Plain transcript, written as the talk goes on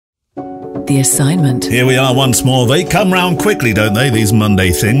The assignment. Here we are once more. They come round quickly, don't they, these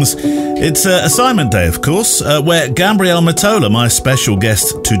Monday things? It's assignment day, of course, where Gabrielle Motola, my special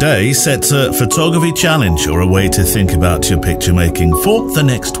guest today, sets a photography challenge or a way to think about your picture making for the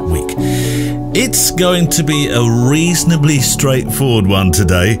next week. It's going to be a reasonably straightforward one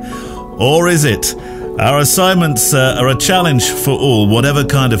today, or is it? Our assignments are a challenge for all, whatever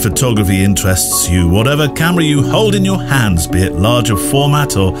kind of photography interests you, whatever camera you hold in your hands, be it larger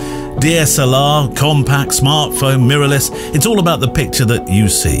format or DSLR, compact, smartphone, mirrorless. It's all about the picture that you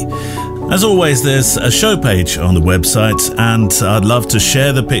see. As always, there's a show page on the website, and I'd love to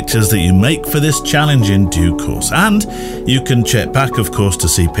share the pictures that you make for this challenge in due course. And you can check back, of course, to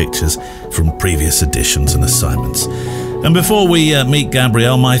see pictures from previous editions and assignments. And before we meet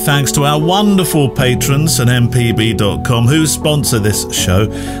Gabrielle, my thanks to our wonderful patrons at mpb.com who sponsor this show,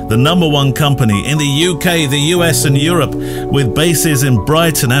 the #1 company in the UK, the US and Europe, with bases in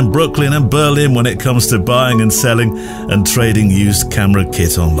Brighton and Brooklyn and Berlin when it comes to buying and selling and trading used camera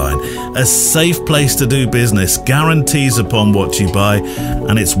kit online. A safe place to do business, guarantees upon what you buy,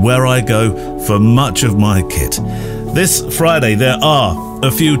 and it's where I go for much of my kit. This Friday there are a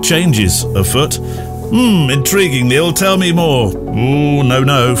few changes afoot. Intriguing, Neil. Tell me more. Ooh,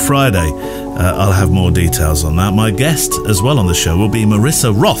 no, Friday. I'll have more details on that. My guest as well on the show will be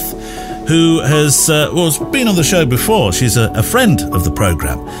Marissa Roth, who has been on the show before. She's a friend of the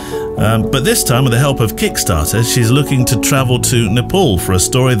programme. But this time, with the help of Kickstarter, she's looking to travel to Nepal for a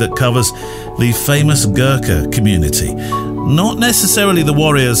story that covers the famous Gurkha community. Not necessarily the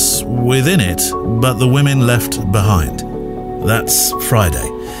warriors within it, but the women left behind. That's Friday.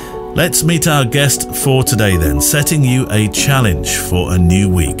 Let's meet our guest for today then, setting you a challenge for a new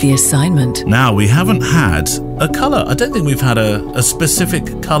week. The assignment. Now, we haven't had a colour. I don't think we've had a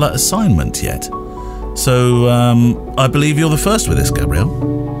specific colour assignment yet. So, I believe you're the first with this, Gabrielle.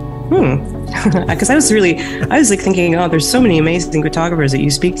 Because I was thinking, oh, there's so many amazing photographers that you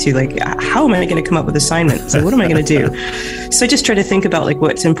speak to. Like, how am I going to come up with assignments? So what am I going to do? So I just try to think about like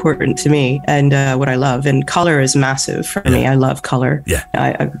what's important to me and what I love. And color is massive for me. I love color. Yeah.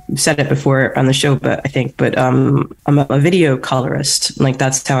 I've said it before on the show, but I'm a video colorist. Like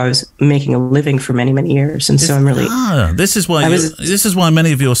that's how I was making a living for many, many years. And so I'm really. This is why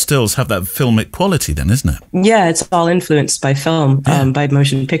many of your stills have that filmic quality, then, isn't it? Yeah, it's all influenced by film, by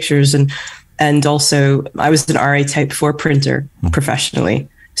motion pictures. And also I was an RA Type 4 printer professionally.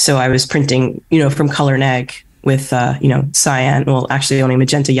 So I was printing, from color neg with, cyan, well, actually only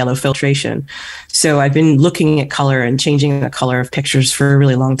magenta yellow filtration. So I've been looking at color and changing the color of pictures for a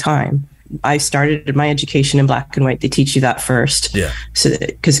really long time. I started my education in black and white. They teach you that first. Yeah. So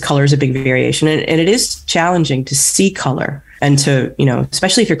because color is a big variation and it is challenging to see color. And to,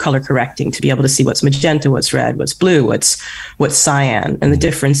 especially if you're color correcting, to be able to see what's magenta, what's red, what's blue, what's cyan, and the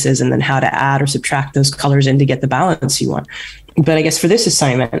differences, and then how to add or subtract those colors in to get the balance you want. But I guess for this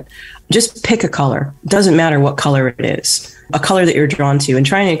assignment, just pick a color. Doesn't matter what color it is, a color that you're drawn to, and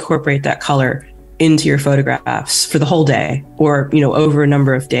try and incorporate that color into your photographs for the whole day or, over a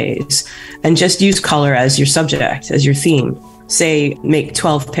number of days. And just use color as your subject, as your theme. Say, make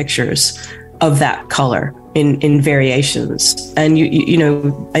 12 pictures of that color in variations. And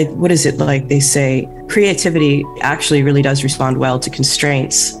what is it like they say, creativity actually really does respond well to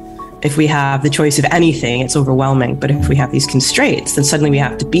constraints. If we have the choice of anything, it's overwhelming. But if we have these constraints, then suddenly we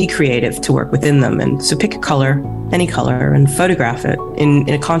have to be creative to work within them. And so pick a color, any color, and photograph it in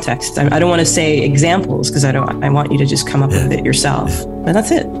a context. I don't want to say examples because I want you to just come up with it yourself. And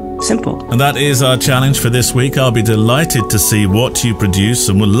that's it. Simple. And that is our challenge for this week. I'll be delighted to see what you produce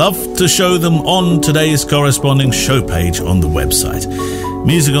and would love to show them on today's corresponding show page on the website.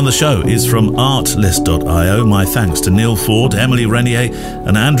 Music on the show is from artlist.io. My thanks to Neil Ford, Emily Renier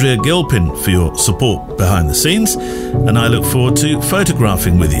and Andrea Gilpin for your support behind the scenes. And I look forward to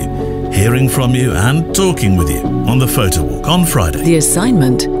photographing with you, hearing from you and talking with you on the Photo Walk on Friday. The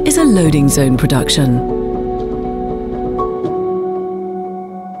assignment is a Loading Zone production.